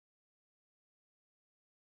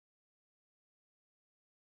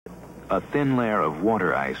A thin layer of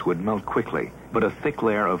water ice would melt quickly, but a thick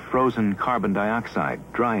layer of frozen carbon dioxide,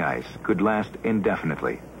 dry ice, could last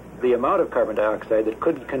indefinitely. The amount of carbon dioxide that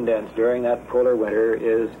could condense during that polar winter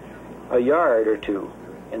is a yard or two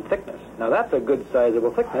in thickness. Now that's a good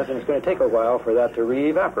sizable thickness, and it's going to take a while for that to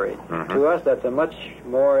re-evaporate. To us, that's a much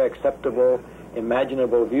more acceptable,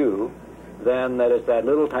 imaginable view than that it's that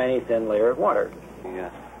little tiny thin layer of water. Yeah.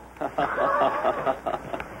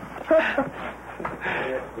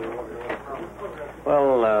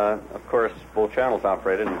 Well, of course, both channels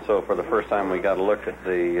operated, and so for the first time we got a look at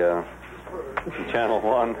the channel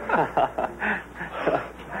one.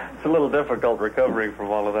 It's a little difficult recovering from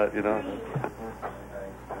all of that, you know.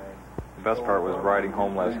 The best part was riding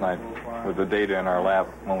home last night with the data in our lap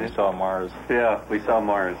when we saw Mars. Yeah, we saw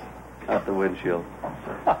Mars out the windshield.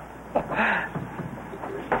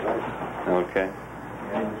 Okay.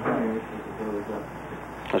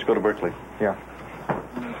 Let's go to Berkeley. Yeah.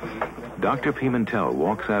 Dr. Pimentel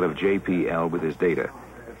walks out of JPL with his data.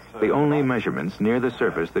 The only measurements near the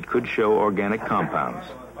surface that could show organic compounds,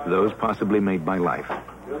 those possibly made by life.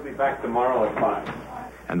 We'll be back tomorrow at 5.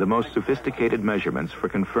 And the most sophisticated measurements for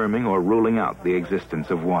confirming or ruling out the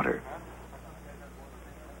existence of water.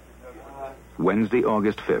 Wednesday,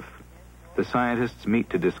 August 5th. The scientists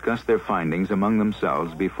meet to discuss their findings among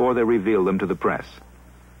themselves before they reveal them to the press.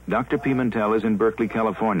 Dr. Pimentel is in Berkeley,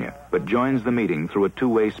 California, but joins the meeting through a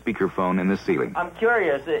two-way speakerphone in the ceiling. I'm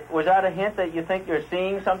curious, was that a hint that you think you're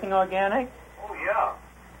seeing something organic? Oh, yeah.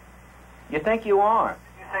 You think you are?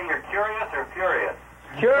 You say you're curious or furious?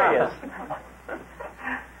 Curious.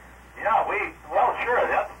 Yeah, well, sure,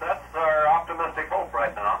 that's our optimistic hope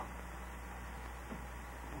right now.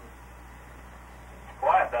 It's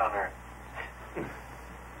quiet down there.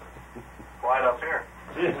 Quiet up here.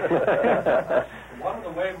 What are the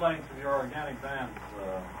wavelengths of your organic bands?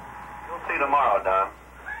 You'll see tomorrow, Don.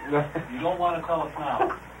 You don't want to tell us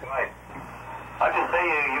now. Right. I just say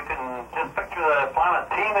you can just picture the planet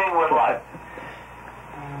teeming with life.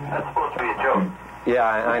 That's supposed to be a joke. Yeah,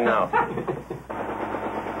 I know.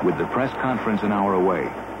 With the press conference an hour away,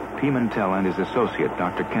 Pimentel and his associate,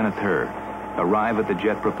 Dr. Kenneth Herr, arrive at the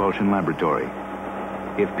Jet Propulsion Laboratory.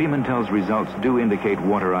 If Pimentel's results do indicate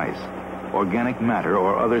water ice, organic matter,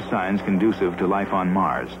 or other signs conducive to life on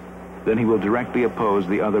Mars, then he will directly oppose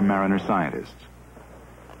the other Mariner scientists.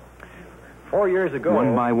 4 years ago,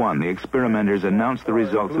 one by one, the experimenters announced the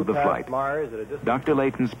results of the flight. Dr.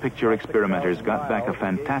 Leighton's picture experimenters got back a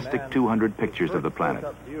fantastic 200 pictures of the planet.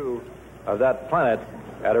 Of that planet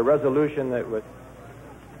at a resolution that was...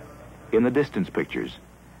 In the distance pictures,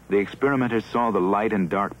 the experimenters saw the light and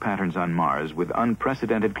dark patterns on Mars with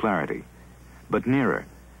unprecedented clarity. But nearer,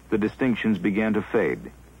 the distinctions began to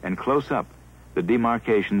fade, and close up, the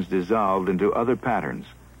demarcations dissolved into other patterns,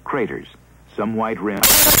 craters, some white rims,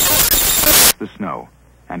 the snow,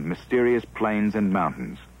 and mysterious plains and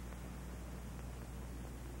mountains.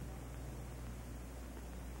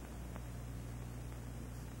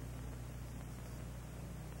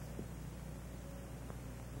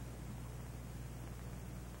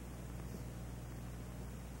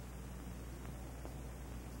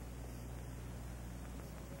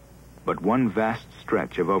 But one vast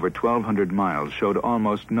stretch of over 1,200 miles showed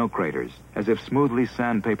almost no craters, as if smoothly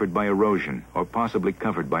sandpapered by erosion or possibly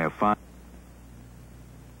covered by a fine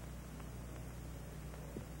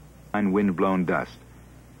wind-blown dust.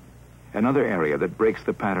 Another area that breaks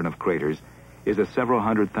the pattern of craters is a several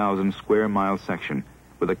 100,000 square mile section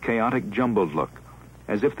with a chaotic jumbled look,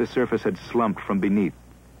 as if the surface had slumped from beneath.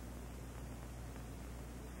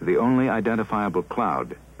 The only identifiable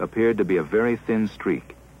cloud appeared to be a very thin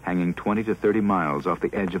streak, hanging 20 to 30 miles off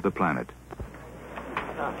the edge of the planet.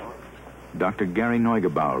 Dr. Gary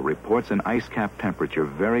Neugebauer reports an ice cap temperature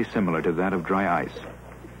very similar to that of dry ice.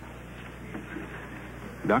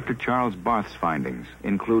 Dr. Charles Barth's findings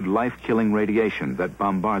include life-killing radiation that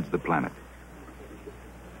bombards the planet.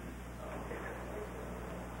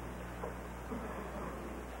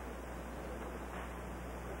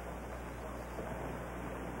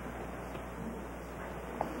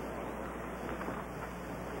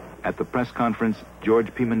 At the press conference,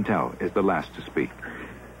 George Pimentel is the last to speak.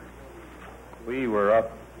 We were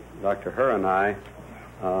up, Dr. Herr and I,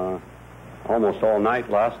 almost all night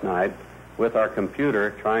last night with our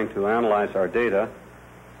computer trying to analyze our data,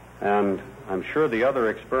 and I'm sure the other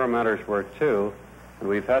experimenters were too, and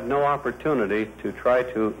we've had no opportunity to try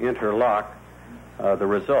to interlock the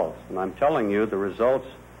results. And I'm telling you the results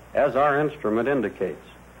as our instrument indicates.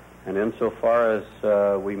 And insofar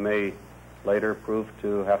as we may later prove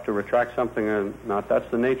to have to retract something or not, that's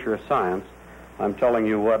the nature of science. I'm telling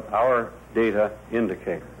you what our data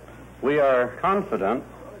indicate. We are confident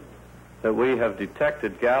that we have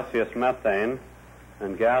detected gaseous methane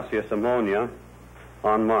and gaseous ammonia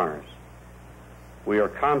on Mars. We are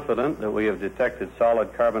confident that we have detected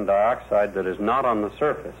solid carbon dioxide that is not on the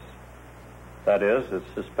surface. That is, it's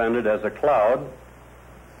suspended as a cloud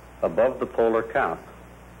above the polar cap.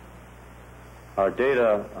 Our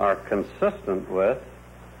data are consistent with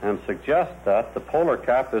and suggest that the polar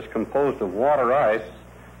cap is composed of water ice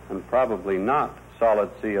and probably not solid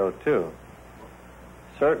CO2.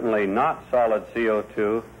 Certainly not solid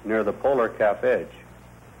CO2 near the polar cap edge.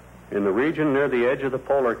 In the region near the edge of the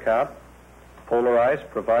polar cap, polar ice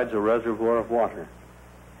provides a reservoir of water.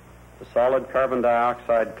 The solid carbon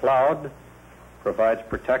dioxide cloud provides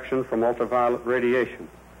protection from ultraviolet radiation.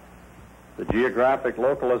 The geographic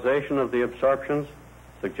localization of the absorptions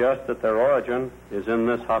suggests that their origin is in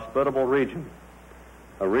this hospitable region,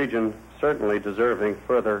 a region certainly deserving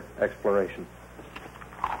further exploration.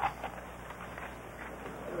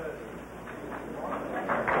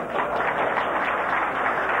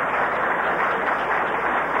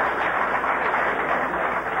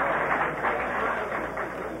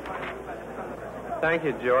 Thank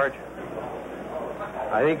you, George.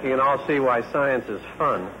 I think you can all see why science is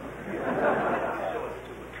fun.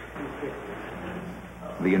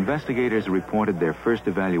 The investigators reported their first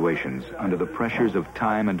evaluations under the pressures of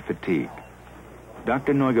time and fatigue.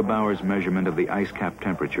 Dr. Neugebauer's measurement of the ice cap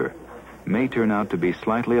temperature may turn out to be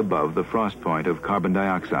slightly above the frost point of carbon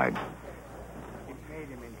dioxide.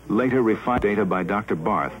 Later refined data by Dr.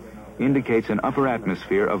 Barth indicates an upper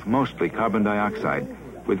atmosphere of mostly carbon dioxide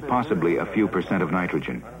with possibly a few % of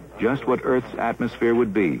nitrogen, just what Earth's atmosphere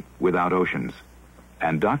would be without oceans.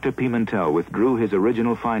 And Dr. Pimentel withdrew his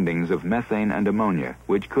original findings of methane and ammonia,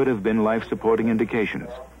 which could have been life-supporting indications,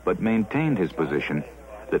 but maintained his position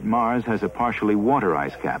that Mars has a partially water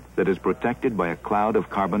ice cap that is protected by a cloud of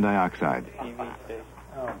carbon dioxide.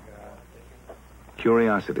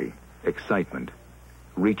 Curiosity, excitement,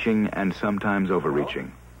 reaching and sometimes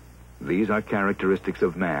overreaching. These are characteristics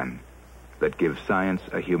of man that give science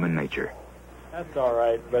a human nature. That's all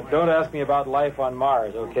right, but don't ask me about life on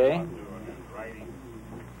Mars, okay?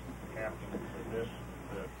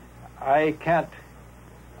 I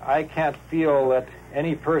can't feel that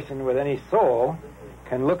any person with any soul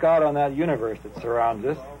can look out on that universe that surrounds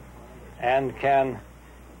us and can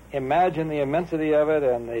imagine the immensity of it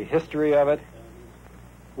and the history of it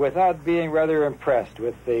without being rather impressed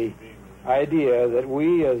with the idea that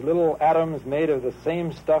we, as little atoms made of the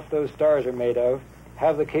same stuff those stars are made of,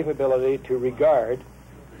 have the capability to regard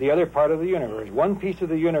the other part of the universe. One piece of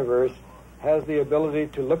the universe has the ability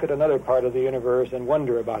to look at another part of the universe and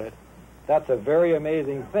wonder about it. That's a very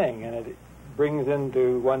amazing thing, and it brings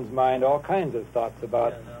into one's mind all kinds of thoughts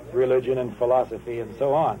about religion and philosophy and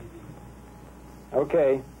so on.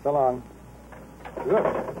 Okay, so long. Good.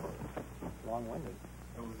 Long-winded.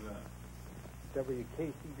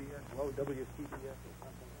 WKCBS, low WCBS or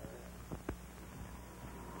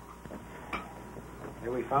something.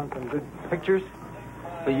 Here we found some good pictures.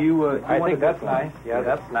 So you I think that's nice. Yeah,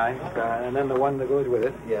 that's nice. And then the one that goes with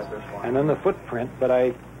it. Yes, there's one. And then the footprint, but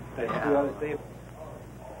I still ought to say